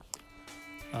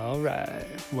All right,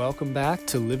 welcome back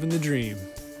to Living the Dream.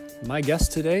 My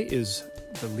guest today is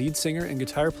the lead singer and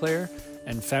guitar player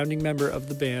and founding member of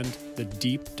the band, The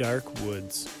Deep Dark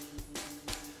Woods.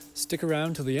 Stick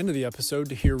around till the end of the episode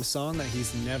to hear a song that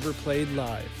he's never played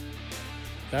live.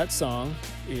 That song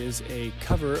is a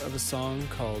cover of a song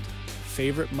called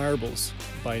Favorite Marbles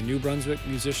by a New Brunswick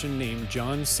musician named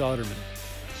John Soderman.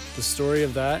 The story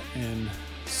of that and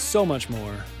so much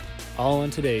more, all on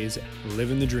today's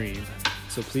Living the Dream.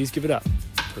 So please give it up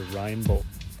for Ryan Bolt.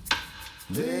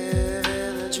 Living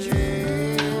the dream.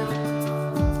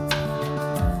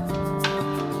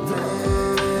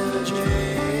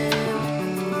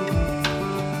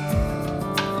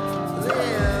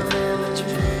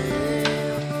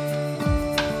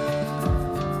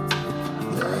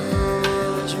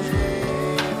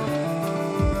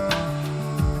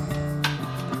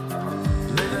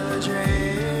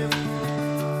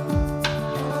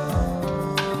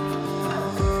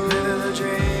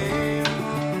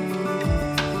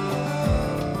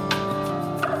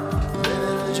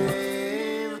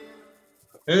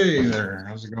 Hey there,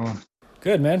 how's it going?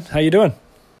 Good, man. How you doing?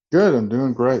 Good, I'm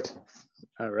doing great.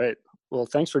 All right. Well,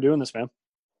 thanks for doing this, man.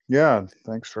 Yeah,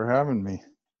 thanks for having me.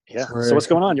 Yeah. Sorry. So what's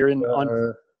going on? You're in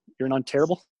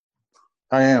Ontario?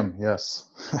 I am, yes.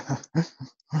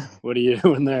 What are you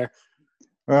doing there?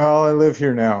 Well, I live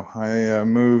here now. I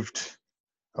moved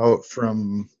out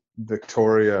from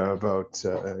Victoria about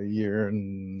a year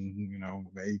and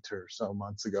 8 or so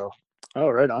months ago. Oh,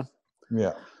 right on.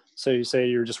 Yeah. So you say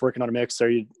you're just working on a mix. Are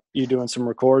you doing some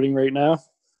recording right now?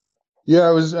 Yeah, I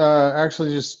was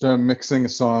actually just mixing a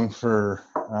song for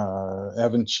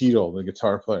Evan Cheadle, the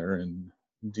guitar player in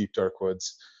Deep Dark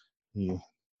Woods. He's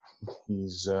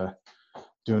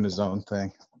doing his own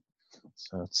thing,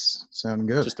 so it's sounding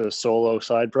good. Just a solo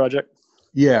side project?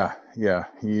 Yeah.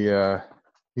 He's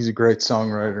a great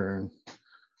songwriter,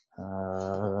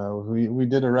 and we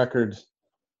did a record,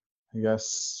 I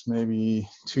guess maybe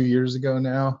 2 years ago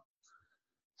now.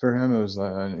 For him, it was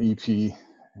an EP,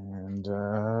 and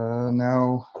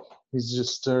now he's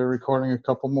just recording a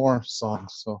couple more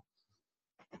songs. So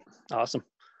Awesome.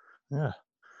 yeah.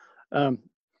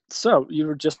 So you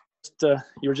were just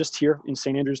here in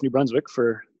St. Andrews, New Brunswick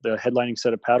for the headlining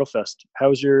set of Paddlefest. How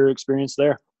was your experience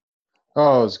there?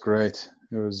 Oh, it was great.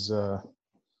 It was.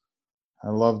 I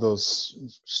love those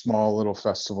small little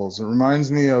festivals. It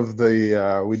reminds me of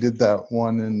the we did that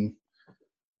one in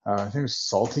I think it was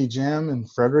Salty Jam in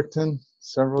Fredericton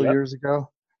several years ago.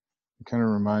 It kind of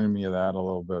reminded me of that a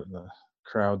little bit. The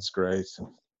crowd's great.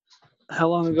 How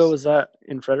long ago was that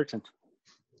in Fredericton?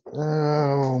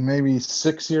 Oh, maybe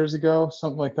 6 years ago,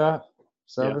 something like that.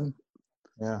 7.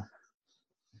 Yeah.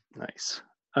 Nice.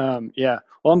 Yeah.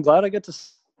 Well, I'm glad I get to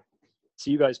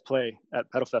see you guys play at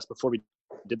Paddlefest before we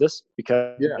did this,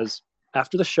 because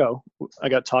after the show, I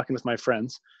got talking with my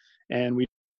friends, and we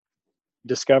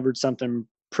discovered something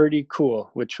pretty cool,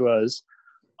 which was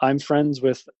I'm friends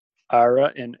with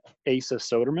Ara and Asa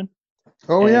Soderman.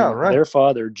 Oh, and yeah, right. Their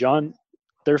father, John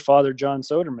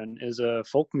Soderman, is a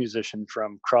folk musician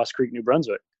from Cross Creek, New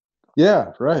Brunswick.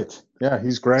 Yeah, right. Yeah,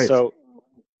 he's great. So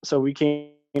we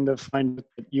came to find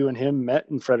that you and him met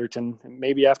in Fredericton,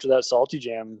 maybe after that Salty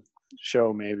Jam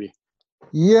show, maybe.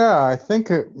 Yeah, I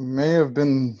think it may have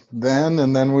been then,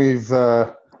 and then we've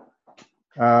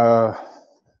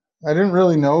I didn't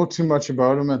really know too much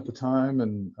about him at the time,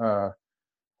 and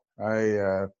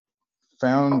I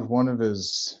found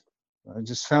I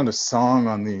just found a song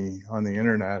on the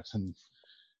internet, and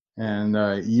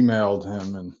I emailed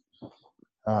him,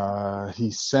 and he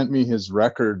sent me his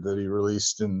record that he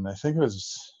released in, I think it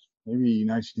was maybe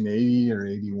 1980 or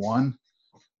 81.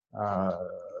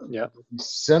 He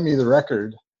sent me the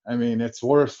record. I mean, it's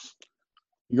worth,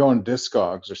 you go on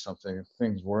Discogs or something, the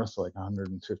thing's worth like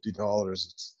 $150.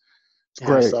 It's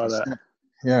great. I saw that.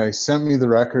 He sent me the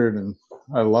record, and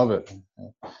I love it.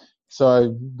 So I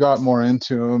got more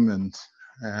into him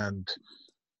and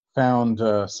found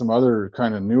some other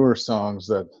kind of newer songs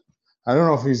that I don't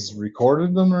know if he's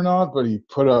recorded them or not, but he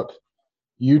put up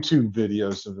YouTube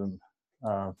videos of him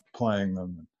playing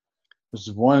them.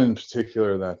 There's one in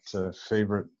particular, that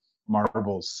Favorite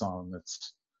Marbles song,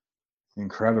 that's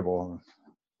incredible.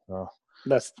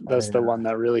 That's the one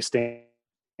that really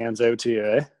stands out to you,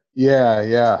 eh?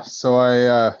 Yeah. So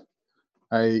I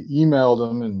emailed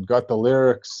him and got the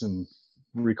lyrics and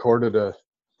recorded a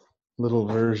little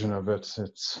version of it.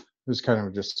 It was kind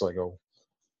of just like a,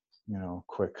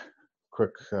 quick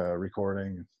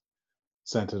recording.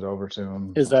 Sent it over to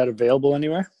him. Is that available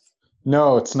anywhere?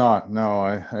 No, it's not. No,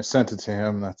 I sent it to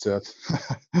him. That's it.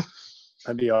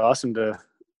 That'd be awesome to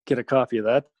get a copy of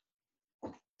that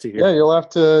to hear. Yeah, you'll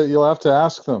have to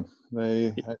ask them.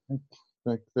 I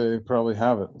think they probably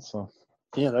have it. So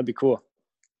Yeah, that'd be cool.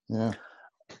 yeah.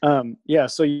 Yeah.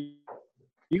 So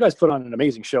you guys put on an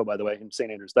amazing show, by the way, in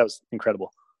St. Andrews. That was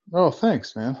incredible. Oh,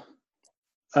 thanks, man.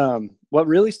 What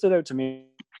really stood out to me,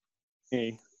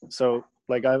 so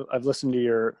like I've listened to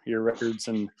your records,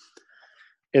 and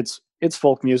it's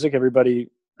folk music. Everybody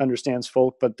understands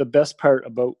folk, but the best part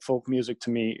about folk music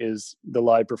to me is the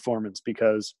live performance,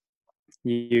 because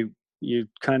you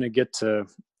kind of get to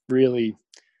really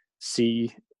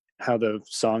see how the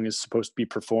song is supposed to be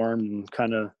performed, and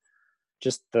kind of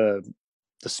just the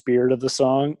spirit of the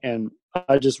song. And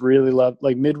I just really love,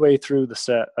 like, midway through the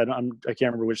set, I can't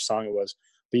remember which song it was,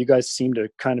 but you guys seem to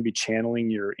kind of be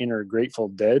channeling your inner Grateful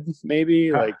Dead,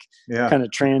 maybe, like Yeah. kind of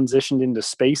transitioned into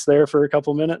space there for a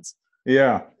couple minutes.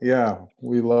 Yeah.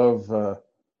 We love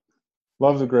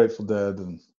the Grateful Dead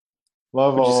and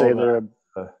love Would you all say the would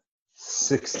you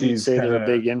 60s say kind they're a of.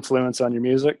 big influence on your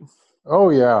music?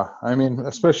 Oh yeah, I mean,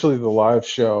 especially the live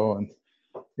show, and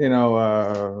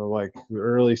like the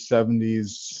early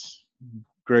 70s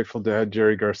Grateful Dead,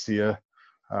 Jerry Garcia.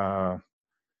 Uh,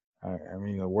 I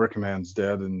mean, The Working Man's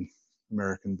Dead and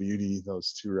American Beauty,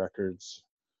 those two records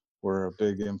were a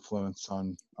big influence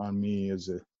on me as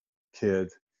a kid.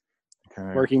 Kind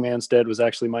of. Working Man's Dead was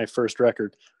actually my first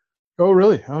record. Oh,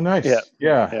 really? Oh, nice.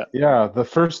 Yeah. Yeah. The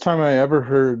first time I ever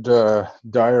heard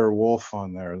Dire Wolf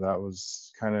on there,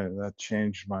 that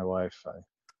changed my life.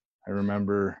 I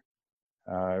remember,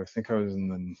 I think I was in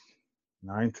the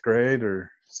ninth grade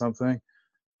or something.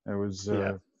 I was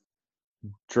Yeah.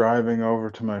 driving over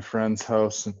to my friend's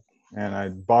house, and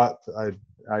I'd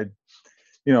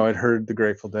heard the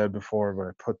Grateful Dead before, but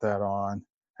I put that on.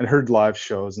 I'd heard live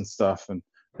shows and stuff, and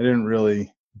I didn't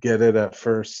really get it at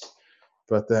first.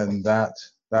 But then that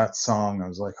song, I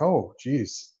was like, oh,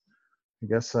 geez, I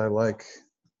guess I like,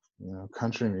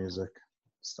 country music,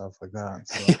 stuff like that.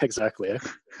 So Exactly.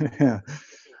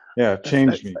 yeah, it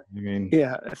changed me. I mean,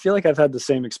 yeah, I feel like I've had the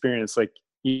same experience. Like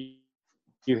you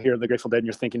hear the Grateful Dead and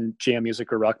you're thinking jam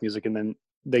music or rock music, and then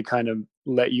they kind of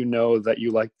let you know that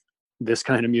you like this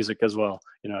kind of music as well.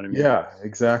 You know what I mean? yeah,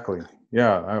 exactly.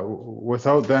 Yeah,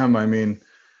 without them, I mean,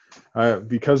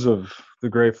 because of the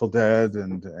Grateful Dead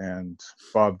and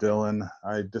Bob Dylan,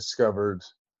 I discovered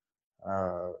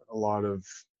a lot of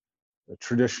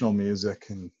traditional music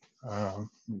and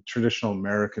traditional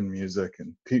American music,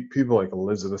 and people like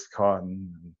Elizabeth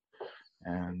Cotten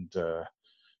and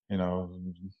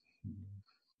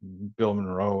Bill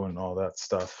Monroe and all that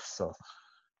stuff. So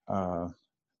I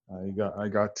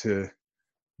got to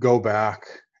go back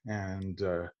and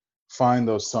find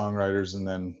those songwriters, and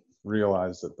then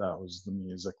realize that was the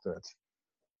music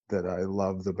that I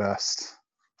love the best.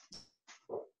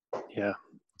 Yeah,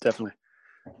 definitely.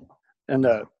 And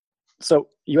so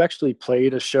you actually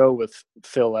played a show with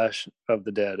Phil Lesh of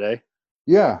the Dead, eh?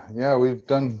 Yeah, we've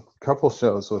done a couple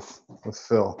shows with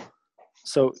Phil.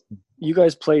 So you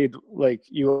guys played, like,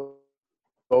 you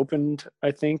opened,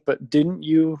 I think, but did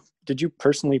you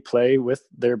personally play with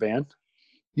their band?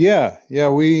 Yeah,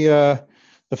 we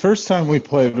the first time we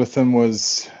played with them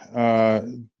was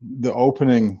the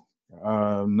opening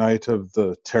night of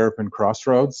the Terrapin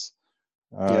Crossroads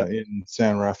in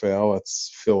San Rafael.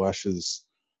 It's Phil Lesh's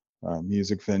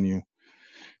music venue.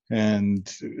 And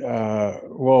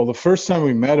the first time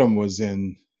we met him was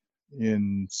in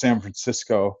San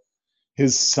Francisco.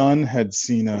 His son had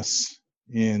seen us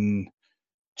in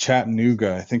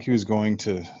Chattanooga. I think he was going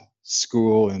to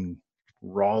school in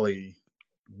Raleigh,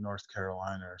 North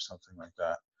Carolina, or something like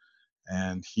that.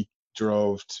 And he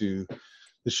drove to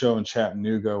the show in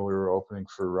Chattanooga. We were opening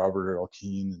for Robert Earl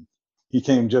Keen, and he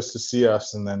came just to see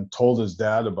us, and then told his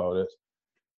dad about it.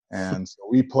 And so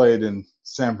we played in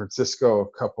San Francisco a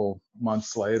couple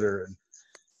months later,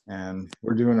 and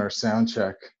we're doing our sound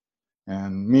check.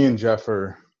 And me and Jeff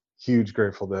are huge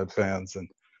Grateful Dead fans, and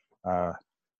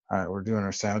we're doing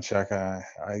our sound check. I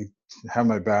have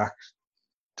my back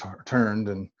turned,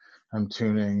 and I'm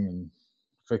tuning and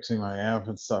fixing my amp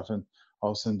and stuff, and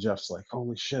all of a sudden Jeff's like,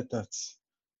 "Holy shit, that's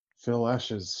Phil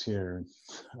Lesh is here."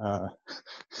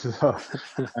 So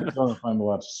I don't know if I'm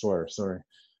allowed to swear. Sorry.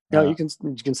 No, you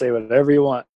can say whatever you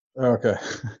want. Okay.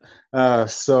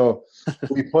 So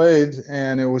we played,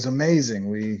 and it was amazing.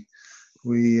 We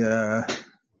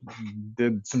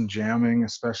did some jamming,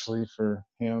 especially for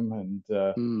him. And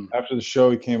after the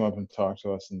show, he came up and talked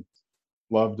to us and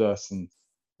loved us, and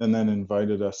then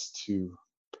invited us to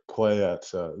play at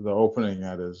the opening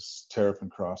at his Terrapin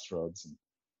Crossroads. And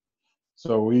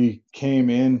so we came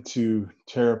into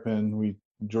Terrapin. We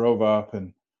drove up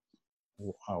and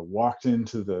walked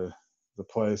into the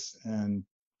place, and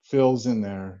Phil's in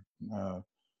there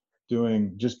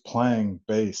just playing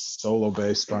bass, solo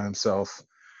bass by himself.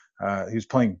 He was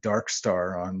playing Dark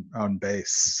Star on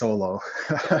bass solo.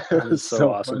 That It is was so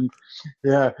so awesome. funny.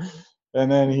 Yeah. And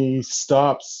then he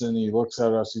stops and he looks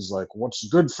at us. He's like, "What's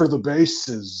good for the bass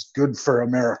is good for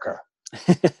America."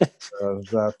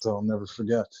 That I'll never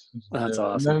forget. That's And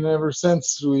awesome. then ever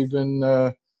since we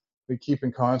keep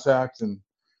in contact, and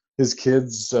his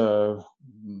kids, I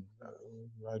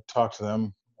talk to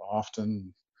them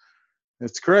often.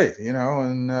 It's great,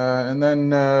 and then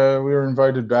we were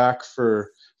invited back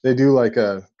for, they do like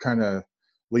a kind of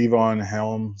Levon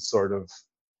Helm sort of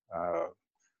uh,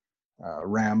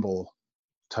 ramble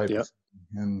type of Yep.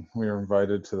 thing, and we were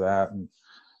invited to that,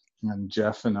 and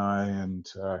Jeff and I and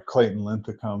Clayton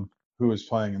Linthicum, who was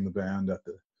playing in the band at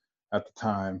the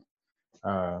time.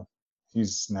 Uh,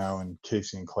 he's now in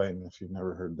Casey and Clayton. If you've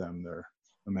never heard them, they're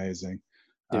amazing.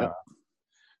 Uh,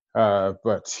 Yep.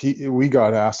 but we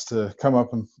got asked to come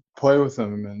up and play with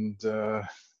him, and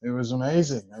it was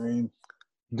amazing. I mean,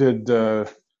 did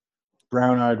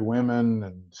Brown Eyed Women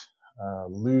and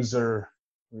Loser.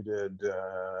 We did,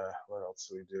 what else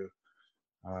did we do?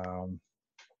 Um,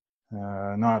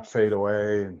 Not Fade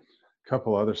Away, and a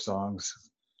couple other songs.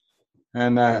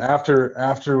 And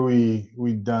after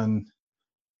we'd done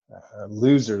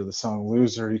Loser, the song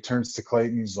Loser, he turns to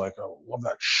Clayton. He's like, "I love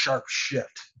that sharp shit.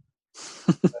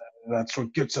 That's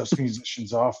what gets us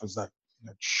musicians off, is that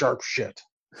sharp shit,"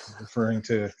 referring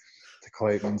to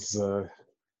Clayton's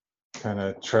kind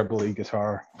of trebly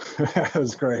guitar. It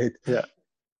was great. Yeah.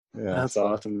 Yeah, That's so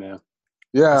awesome, man.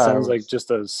 It yeah, sounds like just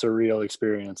a surreal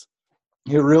experience.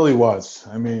 it really was.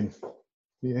 I mean,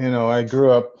 I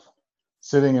grew up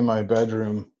sitting in my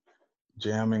bedroom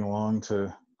jamming along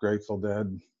to Grateful Dead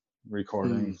Mm.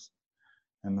 recordings,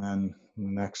 and then the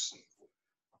next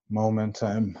moment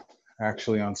I'm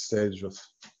actually on stage with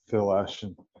Phil Lesh,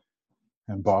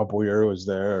 and Bob Weir was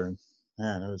there, and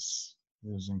man, it was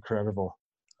incredible.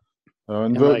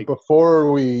 And And like,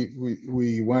 before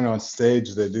we went on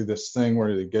stage, they do this thing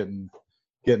where they get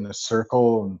in a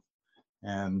circle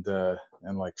and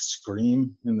like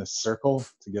scream in the circle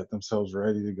to get themselves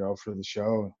ready to go for the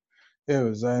show. It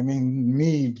was, I mean,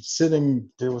 me sitting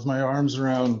there with my arms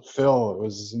around Phil. It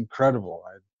was incredible.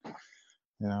 You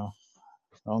know,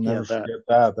 I'll yeah, never that, forget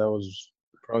that. That was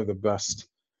probably the best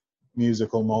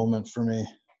musical moment for me.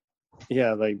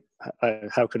 yeah, like,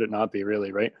 how could it not be,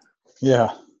 really, right?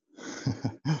 Yeah.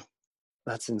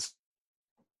 That's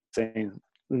insane.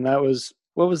 And that was,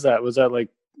 what was that? Was that like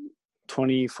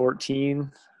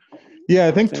 2014? Yeah, I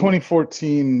I think think. I think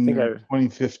 2014 or I,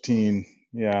 2015.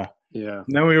 Yeah. yeah,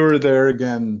 And then we were there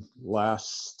again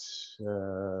last,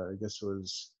 I guess it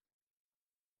was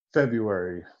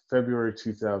February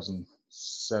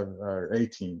 2007 or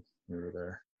 18. We were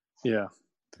there. yeah.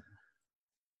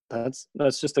 That's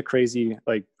just a crazy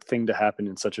like thing to happen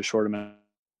in such a short amount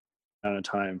of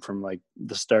time, from like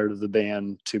the start of the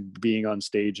band to being on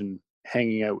stage and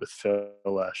hanging out with Phil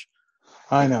Lesh.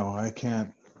 I know. I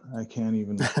can't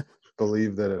even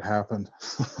believe that it happened.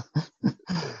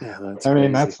 Yeah, that's I mean,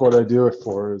 crazy. that's what I do it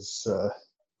for, is,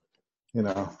 you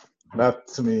know, that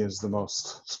to me is the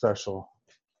most special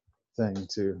thing,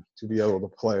 to be able to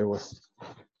play with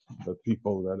the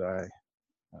people that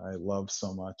I love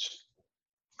so much,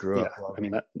 grew Yeah, up I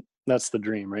mean loving. that's the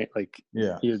dream, right? Like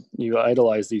Yeah. you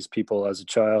idolize these people as a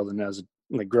child and as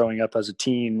like growing up as a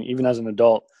teen, even as an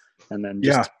adult, and then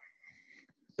Yeah,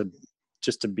 to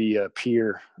just to be a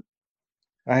peer,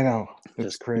 I know.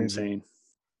 It's just crazy. insane.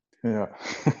 Yeah.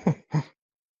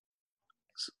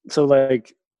 So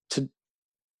like, to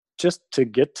just to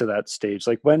get to that stage,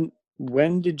 like when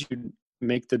did you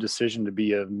make the decision to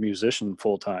be a musician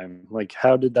full time? Like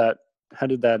how did that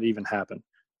even happen?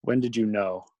 When did you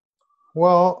know?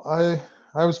 Well,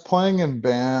 I was playing in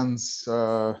bands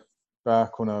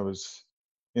back when I was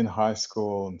in high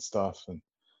school and stuff, and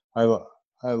I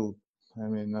I I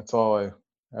mean, that's all I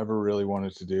ever really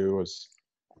wanted to do, was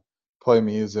play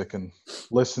music and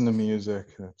listen to music.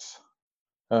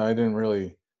 I didn't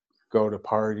really go to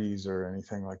parties or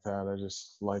anything like that. I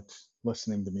just liked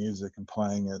listening to music and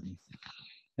playing it.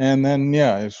 And then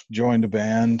yeah, I joined a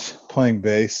band playing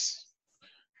bass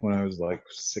when I was like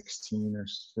 16 or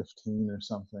 15 or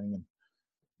something.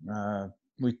 And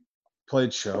we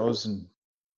played shows and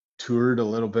toured a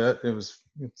little bit. It's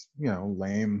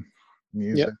lame Yep.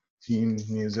 music, teen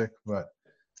music, but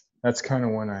that's kind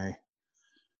of when I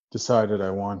decided I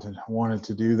wanted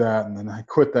to do that. And then I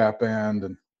quit that band,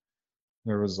 and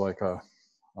there was like a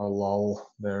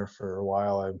lull there for a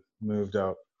while. I moved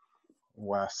out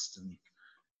west,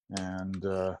 and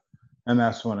and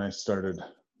that's when I started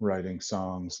writing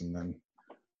songs, and then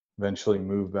eventually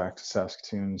moved back to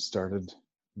Saskatoon and started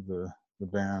the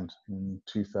band in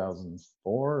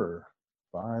 2004 or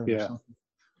 5 or Yeah. something.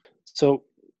 So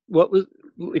what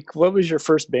was your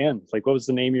first band? Like, what was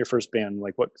the name of your first band?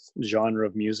 Like, what genre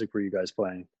of music were you guys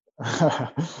playing?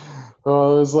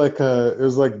 Well, it was like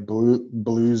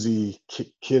bluesy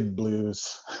kid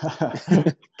blues.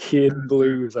 Kid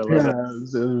blues. I love it.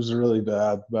 Yeah, it was really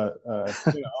bad, but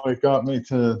it got me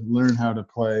to learn how to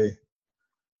play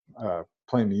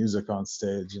music on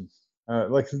stage, and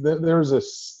there was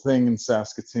this thing in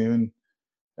Saskatoon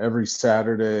every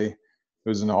Saturday. It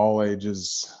was an all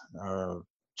ages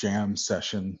jam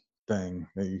session thing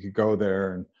that you could go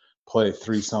there and play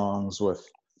 3 songs with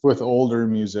older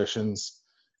musicians.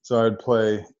 So I'd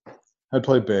play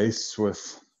bass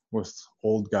with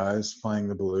old guys playing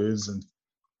the blues,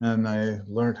 and I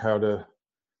learned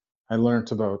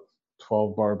about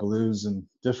 12 bar blues and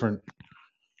different.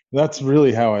 That's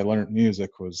really how I learned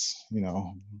music. Was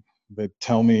they'd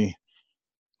tell me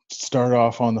start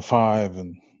off on the 5,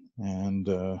 and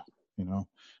you know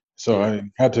so Yeah.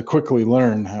 I had to quickly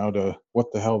learn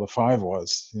what the hell the 5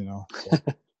 was. So,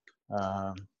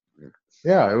 um,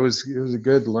 yeah, it was a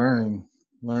good learning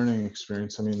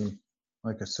experience. I mean,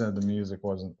 like I said, the music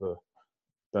wasn't the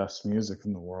best music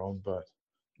in the world, but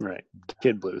Right.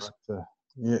 Kid blues.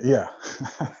 yeah,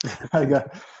 I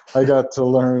got to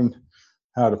learn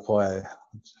how to play,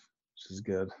 which is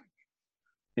good.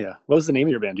 Yeah. What was the name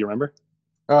of your band? Do you remember?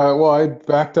 Well, I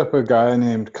backed up a guy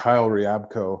named Kyle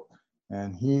Ryabko,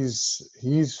 and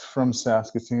he's from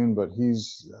Saskatoon, but he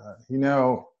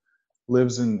now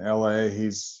lives in LA.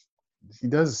 He's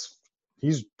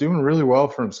doing really well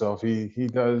for himself. He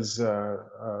writes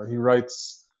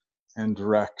and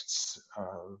directs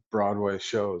Broadway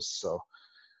shows. So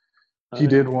he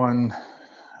did one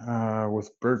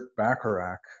with Burt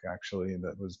Bacharach, actually,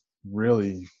 that was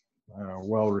really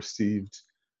well received,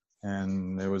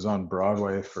 and it was on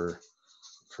Broadway for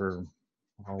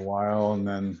a while, and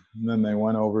then they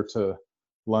went over to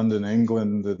London,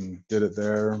 England, and did it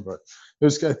there. But I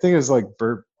think it was like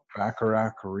Burt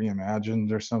Bacharach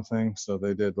reimagined or something. So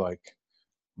they did like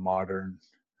modern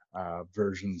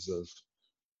versions of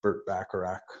Burt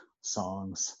Bacharach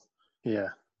songs. Yeah.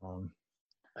 Um,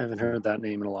 I haven't heard that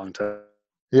name in a long time.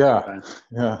 yeah,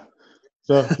 yeah.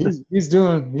 So he's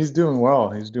doing well.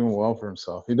 He's doing well for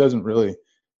himself. He doesn't really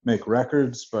make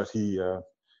records, but he's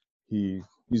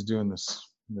doing this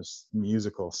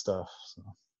musical stuff. So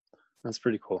That's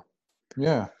pretty cool.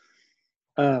 yeah.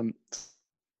 Um,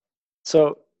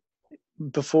 so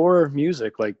before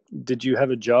music, like, did you have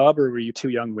a job, or were you too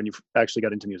young when you actually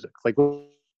got into music? Like,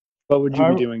 what would you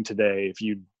be I doing today if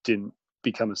you didn't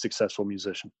become a successful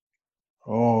musician?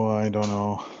 Oh, I don't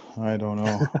know.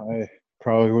 I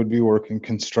probably would be working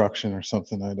construction or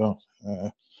something. I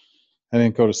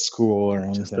didn't go to school or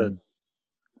Just a anything.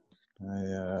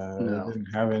 I no.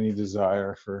 didn't have any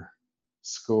desire for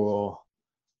school.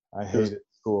 I It was hated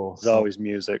school. So always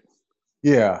music.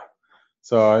 yeah.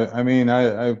 So I mean,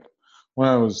 I when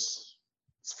I was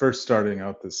first starting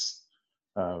out this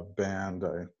band,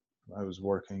 I was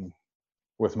working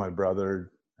with my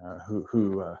brother,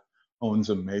 who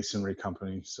owns a masonry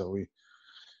company. So we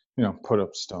put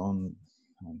up stone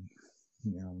and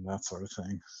that sort of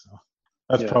thing. So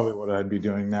that's Yeah, probably what I'd be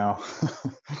doing now.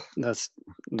 that's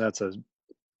a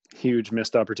huge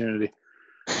missed opportunity.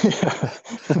 Yeah.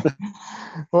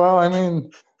 Well, I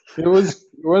mean, it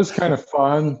was kind of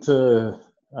fun to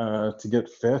get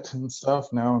fit and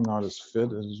stuff. Now I'm not as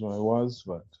fit as I was,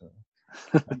 but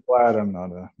I'm glad I'm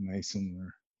not a mason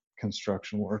or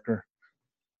construction worker.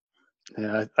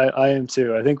 Yeah, I am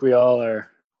too. I think we all are.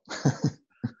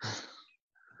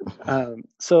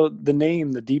 So the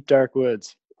name, the Deep Dark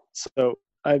Woods. So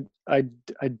I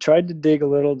tried to dig a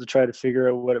little to try to figure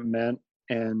out what it meant,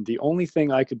 and the only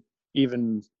thing I could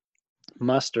even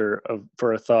muster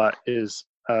for a thought is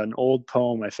an old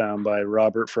poem I found by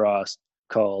Robert Frost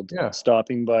called Yeah.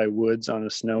 "Stopping by Woods on a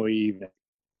Snowy Evening."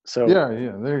 So Yeah,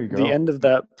 there you the go. end of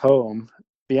that poem,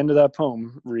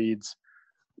 reads,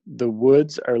 "The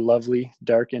woods are lovely,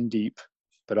 dark and deep,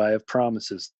 but I have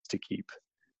promises to keep."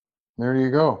 There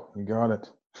you go. You got it.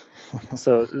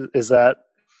 So is that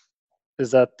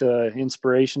the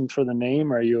inspiration for the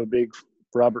name? Are you a big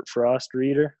Robert Frost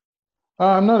reader?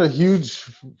 I'm not a huge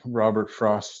Robert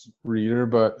Frost reader,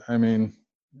 but I mean,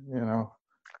 you know,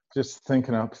 just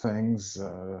thinking up things.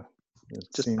 It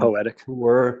Just seemed poetic. to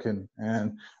work, and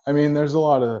I mean, there's a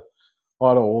lot of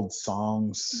old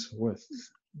songs with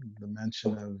the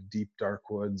mention of deep dark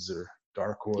woods or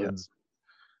dark Yeah. woods,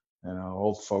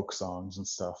 old folk songs and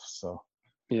stuff. So,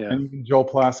 Yeah. and even Joel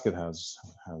Plaskett has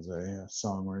a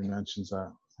song where he mentions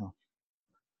that. So,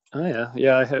 Oh yeah,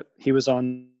 yeah. He was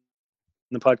on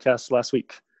the podcast last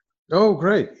week. Oh,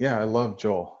 great. Yeah, I love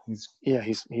Joel. Yeah,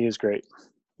 he is great.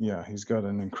 Yeah, he's got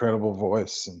an incredible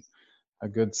voice and a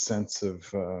good sense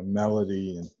of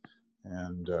melody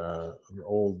and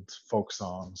old folk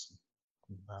songs,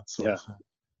 and that sort Yeah, of thing.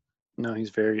 no, he's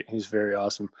very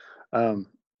awesome. Um,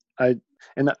 I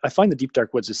I find the Deep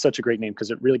Dark Woods is such a great name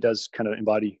because it really does kind of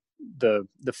embody the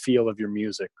feel of your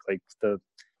music, like the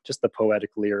just the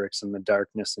poetic lyrics and the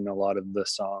darkness in a lot of the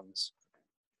songs.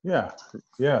 Yeah,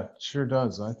 yeah, sure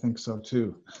does. I think so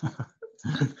too.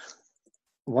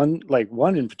 One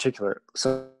in particular.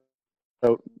 So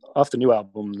off the new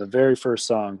album, the very first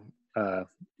song,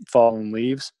 "Fallen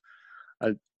Leaves."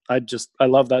 I I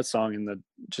love that song, and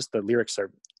the lyrics are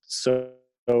so,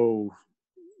 so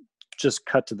just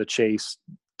cut to the chase,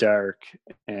 dark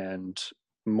and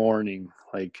mourning.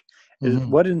 Like, Mhm.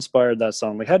 what inspired that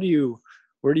song? Like,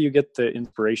 where do you get the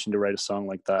inspiration to write a song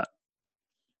like that?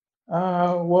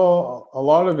 Well, a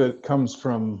lot of it comes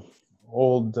from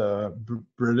old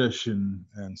British and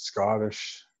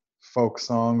Scottish folk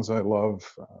songs. I love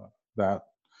that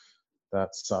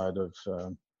that side of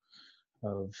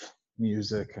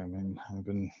music. I mean, I've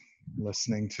been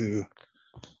listening to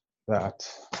that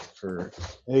for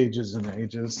ages and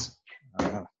ages.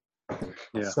 Uh,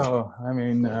 Yeah, so, I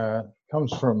mean,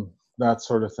 comes from that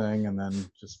sort of thing, and then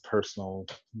just personal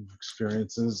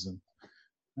experiences. And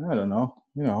I don't know,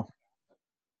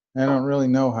 I don't really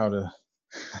know how to.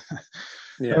 I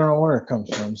yeah, don't know where it comes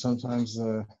from. Sometimes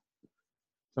it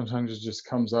just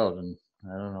comes out, and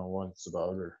I don't know what it's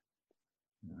about, or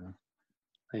you know.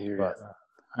 I hear you. But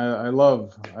I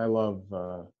love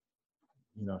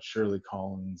Shirley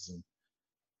Collins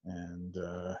and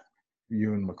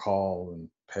Ewan McCall and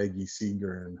Peggy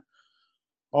Seeger and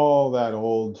all that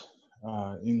old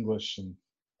English and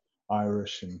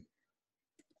Irish and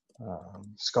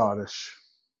Scottish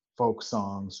folk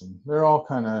songs, and they're all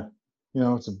kind of,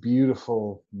 it's a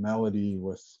beautiful melody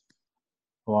with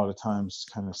a lot of times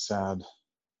kind of sad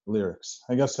lyrics.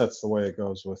 I guess that's the way it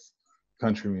goes with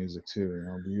country music too.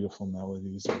 Beautiful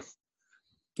melodies with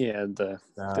Yeah, the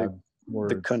sad the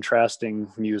words.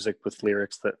 contrasting music with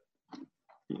lyrics that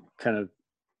kind of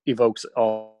evokes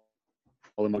all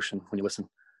emotion when you listen.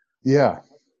 Yeah,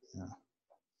 yeah,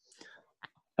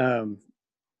 Um,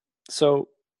 so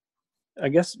I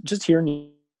guess just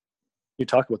hearing you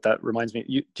talk about that reminds me.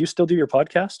 Do you still do your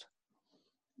podcast?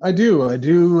 I do. I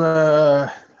do.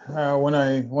 When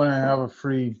I have a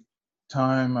free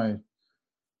time, I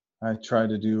try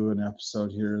to do an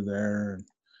episode here or there.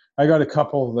 I got a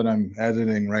couple that I'm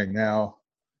editing right now.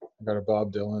 I got a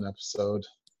Bob Dylan episode.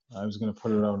 I was going to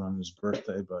put it out on his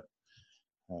birthday, but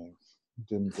I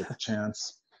didn't get the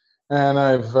chance. And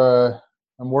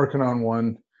I'm working on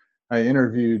one. I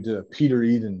interviewed Peter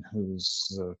Eden,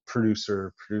 who's the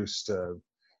producer, produced the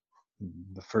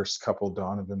first couple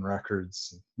Donovan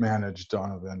records, managed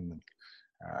Donovan,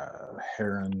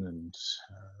 Heron, and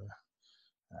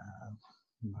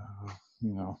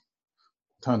you know,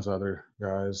 tons of other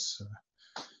guys.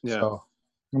 Yeah. So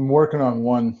I'm working on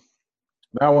one.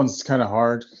 That one's kind of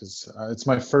hard because it's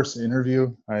my first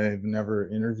interview. I've never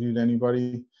interviewed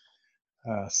anybody,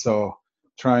 so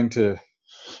trying to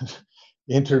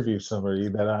interview somebody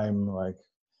that I'm like,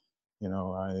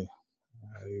 I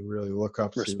really look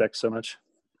up to. Respect so much.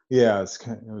 Yeah,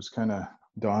 it was kind of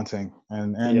daunting,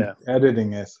 and Yeah.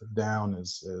 editing it down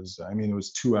is I mean, it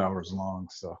was 2 hours long,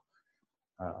 so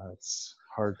it's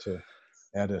hard to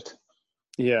edit.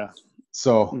 Yeah.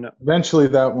 So No, eventually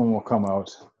that one will come out.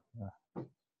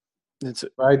 it's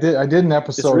I did an it's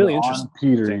episode really on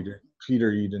interesting.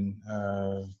 Peter Eden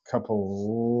a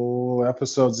couple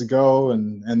episodes ago,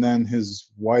 and then his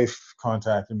wife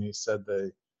contacted me, said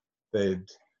they'd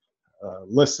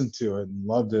listened to it and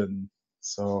loved it, and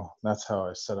so that's how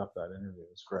I set up that interview. It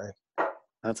was great.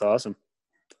 That's awesome.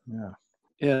 Yeah.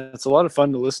 Yeah, it's a lot of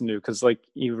fun to listen to because like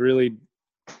you really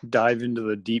dive into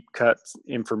the deep cut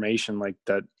information like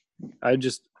that. I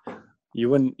just you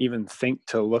wouldn't even think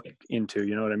to look into.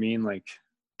 You know what I mean? Like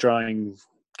drawing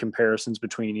comparisons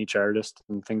between each artist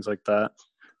and things like that.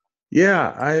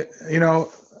 Yeah, I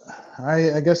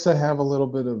guess I have a little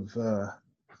bit of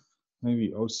maybe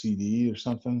OCD or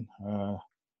something.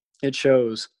 It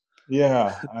shows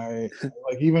Yeah, I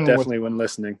like even with definitely when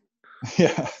listening.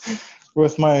 yeah,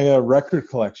 with my record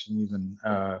collection even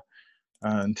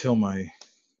until my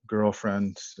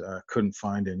girlfriend couldn't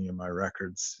find any of my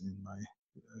records in my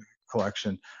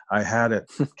collection. I had it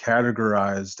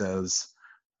categorized as,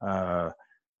 uh,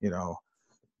 you know,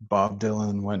 Bob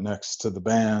Dylan went next to the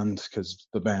band because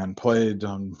the band played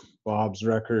on Bob's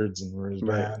records and were his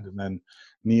Right. band. And then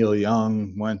Neil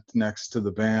Young went next to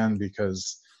the band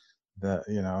because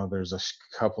there's a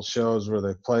couple shows where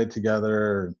they played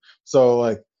together. So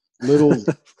like little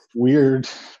weird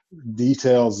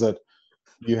details that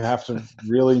you have to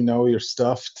really know your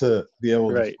stuff to be able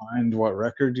to find what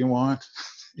record you want.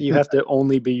 You have to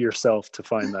only be yourself to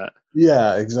find that.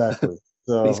 Yeah, exactly.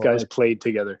 So these guys played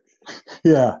together.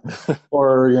 Yeah.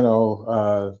 Or,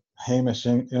 Hamish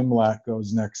Imlach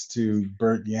goes next to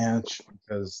Bert Jansch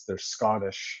because they're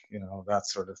Scottish, that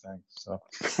sort of thing. So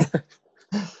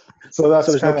that's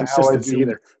there's no kind of how I consistency do.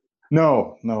 Either.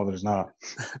 No, there's not.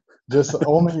 Just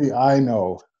only I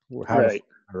know how to find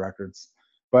my records.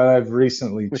 But I've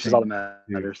recently Which is all that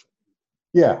matters.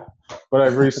 Yeah, but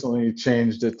I've recently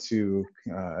changed it to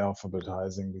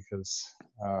alphabetizing because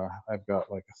I've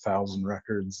got like 1,000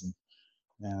 records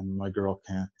and my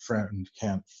friend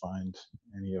can't find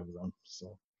any of them.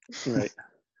 So right.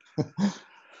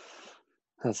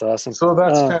 That's awesome. So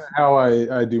that's kind of how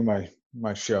I do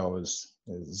my show is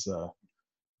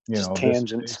just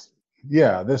tangents.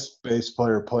 This bass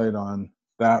player played on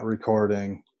that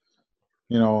recording,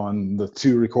 on the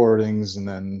 2 recordings, and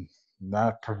then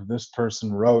this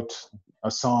person wrote a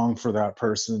song for that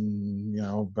person,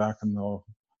 back in the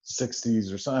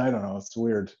 60s or something. I don't know. It's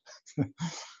weird.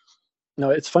 No,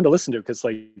 it's fun to listen to because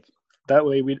like that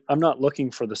way I'm not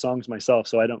looking for the songs myself,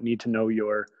 so I don't need to know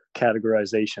your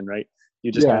categorization, right?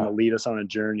 You just kind of lead us on a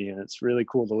journey, and it's really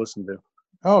cool to listen to.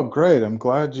 Oh, great. I'm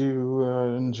glad you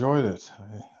enjoyed it.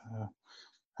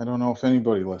 I don't know if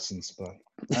anybody listens, but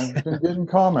I've been getting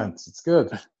comments. It's good.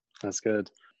 That's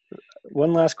good.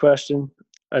 One last question.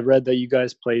 I read that you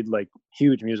guys played like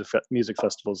huge music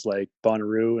festivals like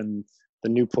Bonnaroo and the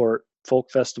Newport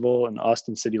Folk Festival and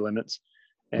Austin City Limits.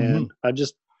 And I'm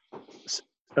just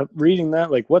reading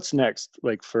that, like, what's next,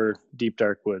 like, for Deep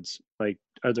Dark Woods? Like,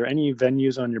 are there any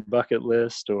venues on your bucket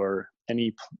list or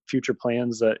any future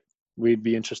plans that we'd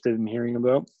be interested in hearing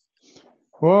about?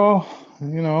 Well,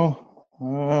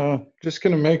 just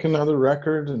going to make another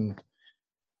record and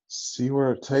see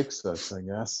where it takes us, I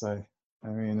guess. I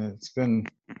mean, it's been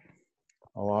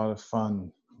a lot of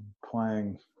fun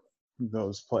playing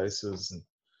those places.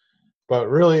 But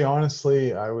really,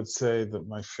 honestly, I would say that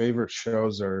my favorite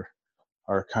shows are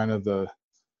kind of the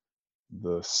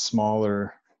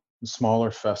smaller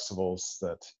festivals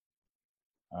that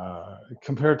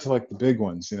compared to like the big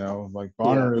ones, like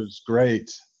Bonnaroo is great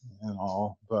and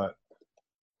all, but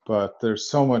there's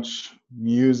so much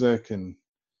music and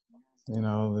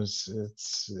it's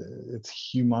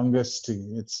humongous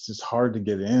it's just hard to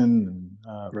get in, and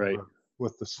right.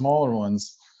 with the smaller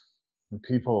ones, the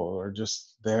people are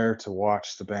just there to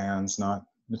watch the bands.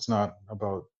 It's not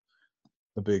about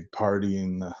the big party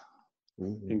and the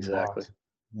exactly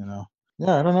lot,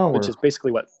 Yeah, I don't know. Which is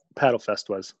basically what Paddlefest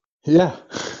was. Yeah.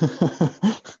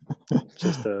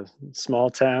 Just a small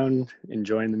town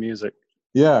enjoying the music.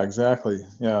 Yeah, exactly.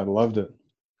 Yeah, I loved it.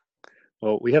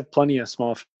 Well, we have plenty of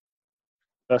small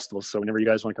festivals, so whenever you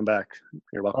guys want to come back,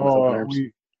 you're welcome.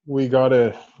 We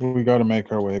gotta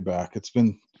make our way back. It's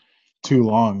been too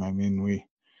long. I mean, I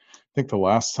think the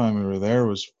last time we were there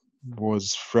was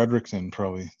Fredericton,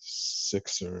 probably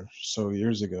 6 or so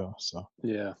years ago. So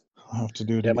yeah, I'll have to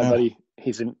do it again.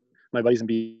 My buddy's in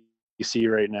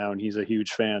BC right now, and he's a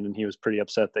huge fan, and he was pretty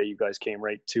upset that you guys came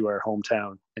right to our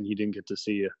hometown and he didn't get to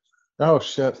see you. Oh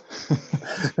shit.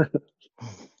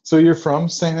 So you're from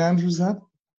St. Andrews then?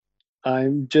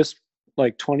 I'm just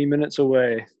like 20 minutes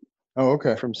away. Oh,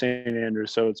 okay. From St.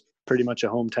 Andrews, so it's pretty much a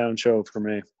hometown show for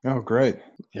me. Oh, great.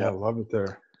 Yeah, I love it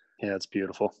there. Yeah, it's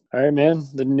beautiful. All right, man.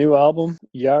 The new album,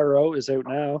 Yarrow, is out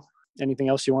now. Anything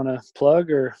else you want to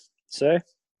plug or say?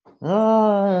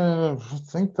 I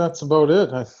think that's about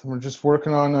it. We're just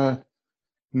working on a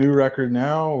new record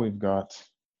now. We've got,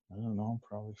 I don't know,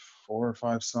 probably 4 or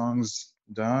 5 songs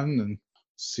done, and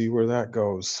see where that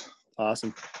goes.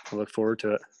 Awesome. I look forward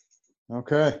to it.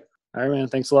 Okay. All right, man.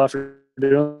 Thanks a lot for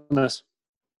doing this.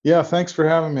 Yeah, thanks for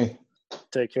having me.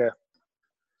 Take care.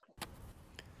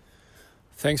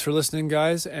 Thanks for listening,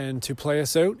 guys. And to play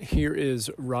us out, here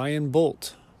is Ryan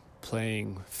Bolt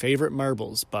playing Favorite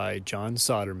Marbles by John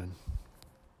Soderman.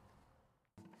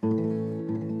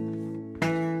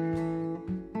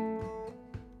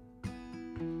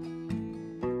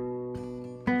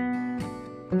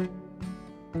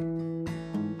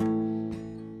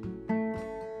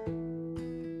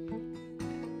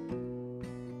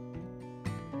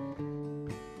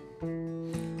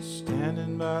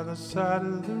 Standing by the side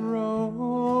of the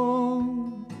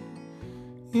road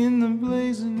in the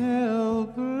blazing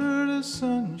Alberta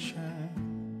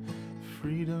sunshine,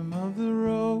 freedom of the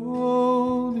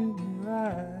road in your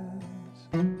eyes.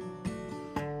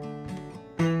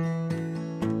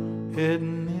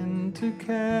 Heading into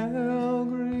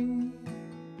Calgary,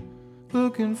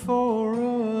 looking for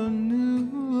a new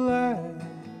life.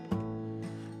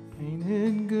 Ain't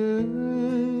it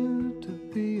good to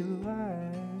be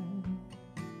alive?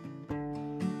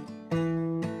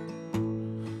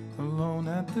 Alone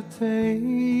at the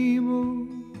table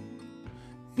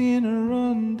in a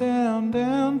run-down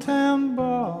downtown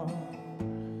bar,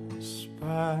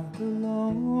 spied the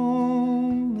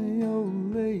lonely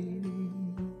old lady.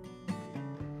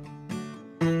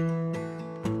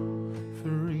 For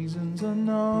reasons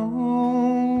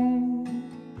unknown,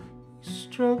 he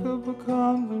struck up a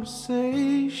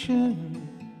conversation.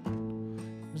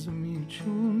 It was a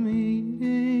mutual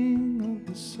meeting of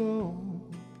the soul.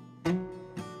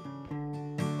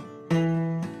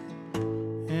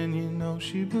 And you know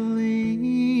she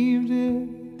believed it,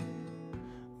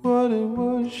 what it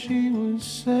was she was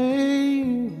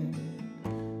saying.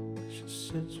 She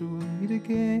said she'll meet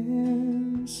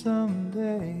again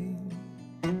someday.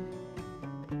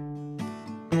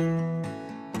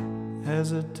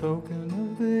 As a token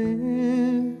of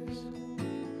this,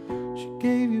 she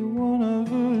gave you one of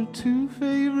her two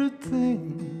favorite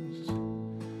things,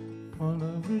 one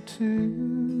of her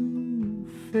two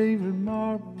favorite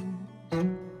marbles.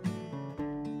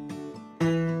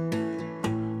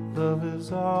 Love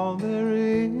is all there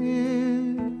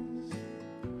is,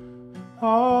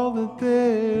 all that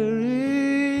there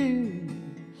is,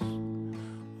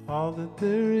 all that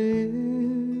there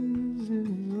is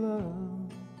love.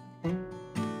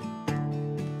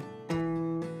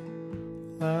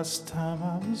 Last time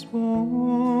I was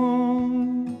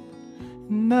born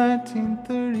in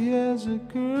 1930 as a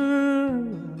girl.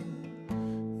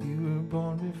 You were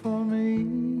born before me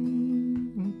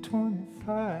in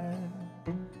 25.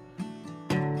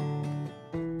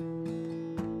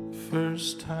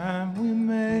 First time we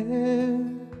met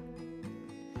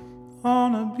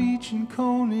on a beach in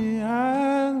Coney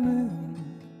Island.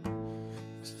 It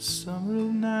was the summer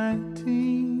of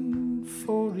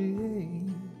 1948.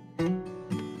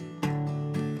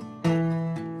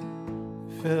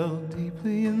 Fell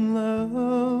deeply in love,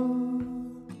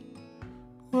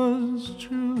 was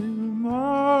truly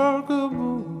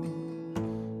remarkable.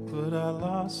 But I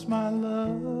lost my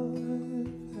love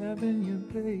having your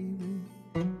baby.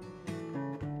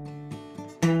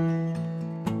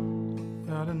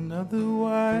 Got another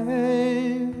wife,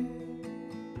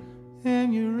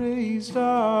 and you raised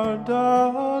our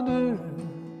daughter.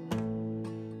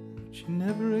 But you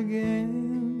never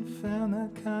again found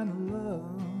that kind of love.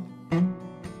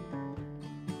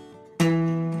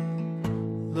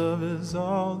 Love is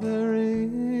all there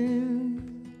is,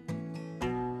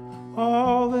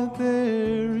 all that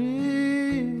there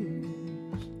is,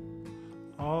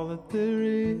 all that there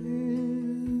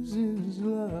is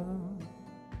love.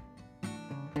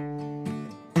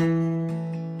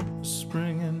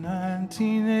 Spring in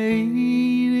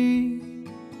 1980,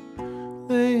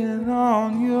 laying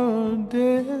on your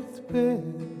deathbed,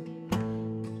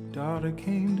 your daughter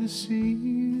came to see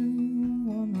you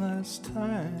one last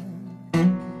time.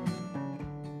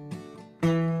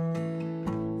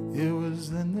 It was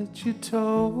then that you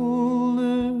told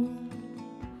her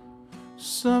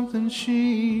something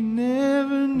she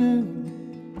never knew.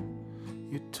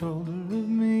 You told her of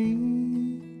me,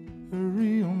 a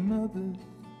real mother.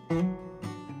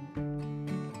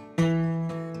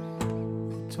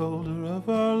 You told her of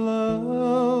our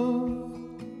love,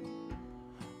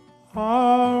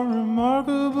 our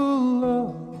remarkable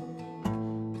love.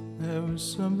 There was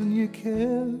something you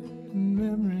kept in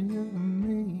memory of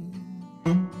me.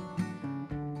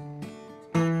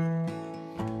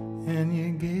 And you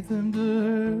gave them to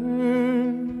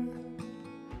her,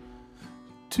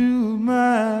 two of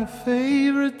my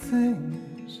favorite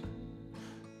things.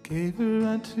 Gave her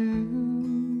my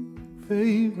two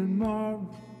favorite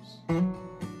marbles.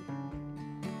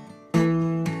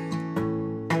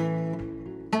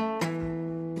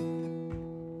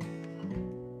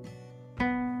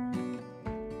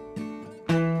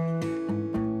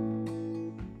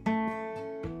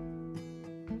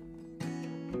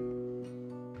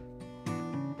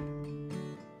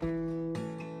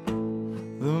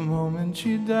 The moment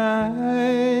you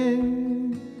died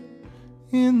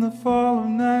in the fall of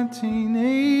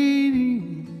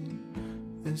 1980,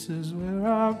 this is where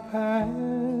our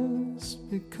past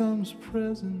becomes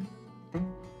present.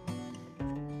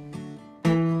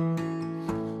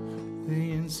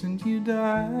 The instant you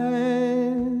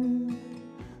died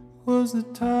was the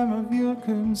time of your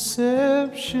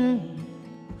conception.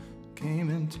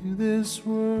 came into this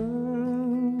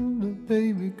world a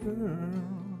baby girl.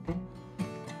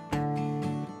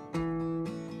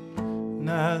 And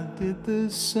I did the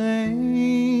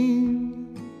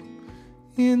same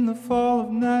in the fall of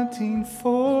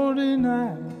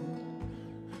 1949.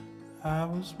 I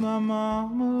was my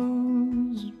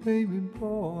mama's baby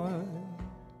boy.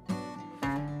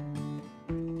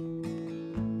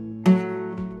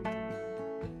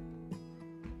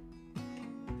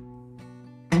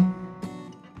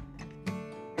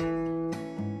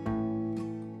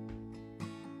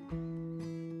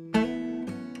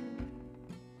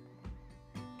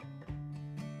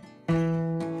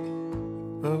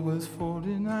 But with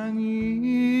 49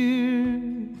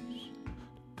 years to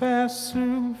pass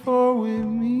through before we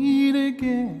meet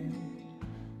again,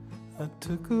 I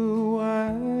took a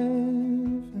wife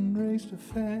and raised a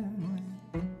family.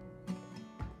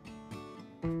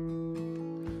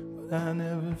 But I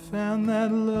never found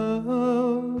that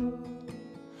love,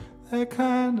 that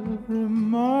kind of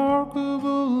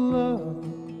remarkable love,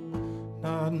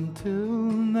 not until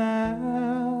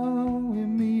now we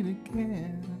meet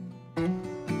again.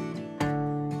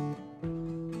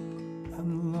 I'm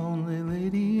the lonely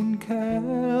lady in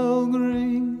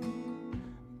Calgary,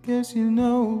 guess you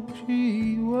know who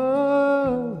she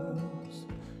was.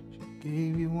 She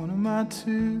gave you one of my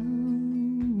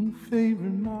 2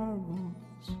 favorite marbles.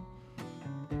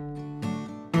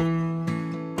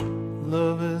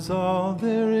 Love is all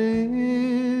there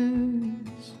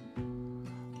is,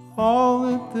 all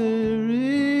that there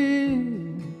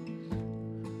is,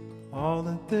 all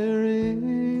that there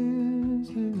is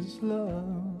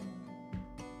love.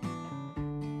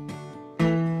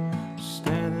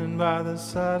 Standing by the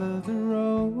side of the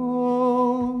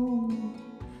road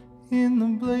in the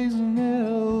blazing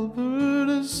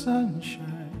Alberta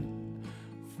sunshine,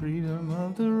 freedom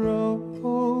of the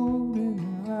road in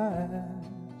your eyes.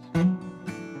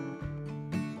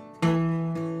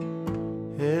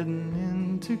 Heading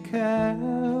into Calgary,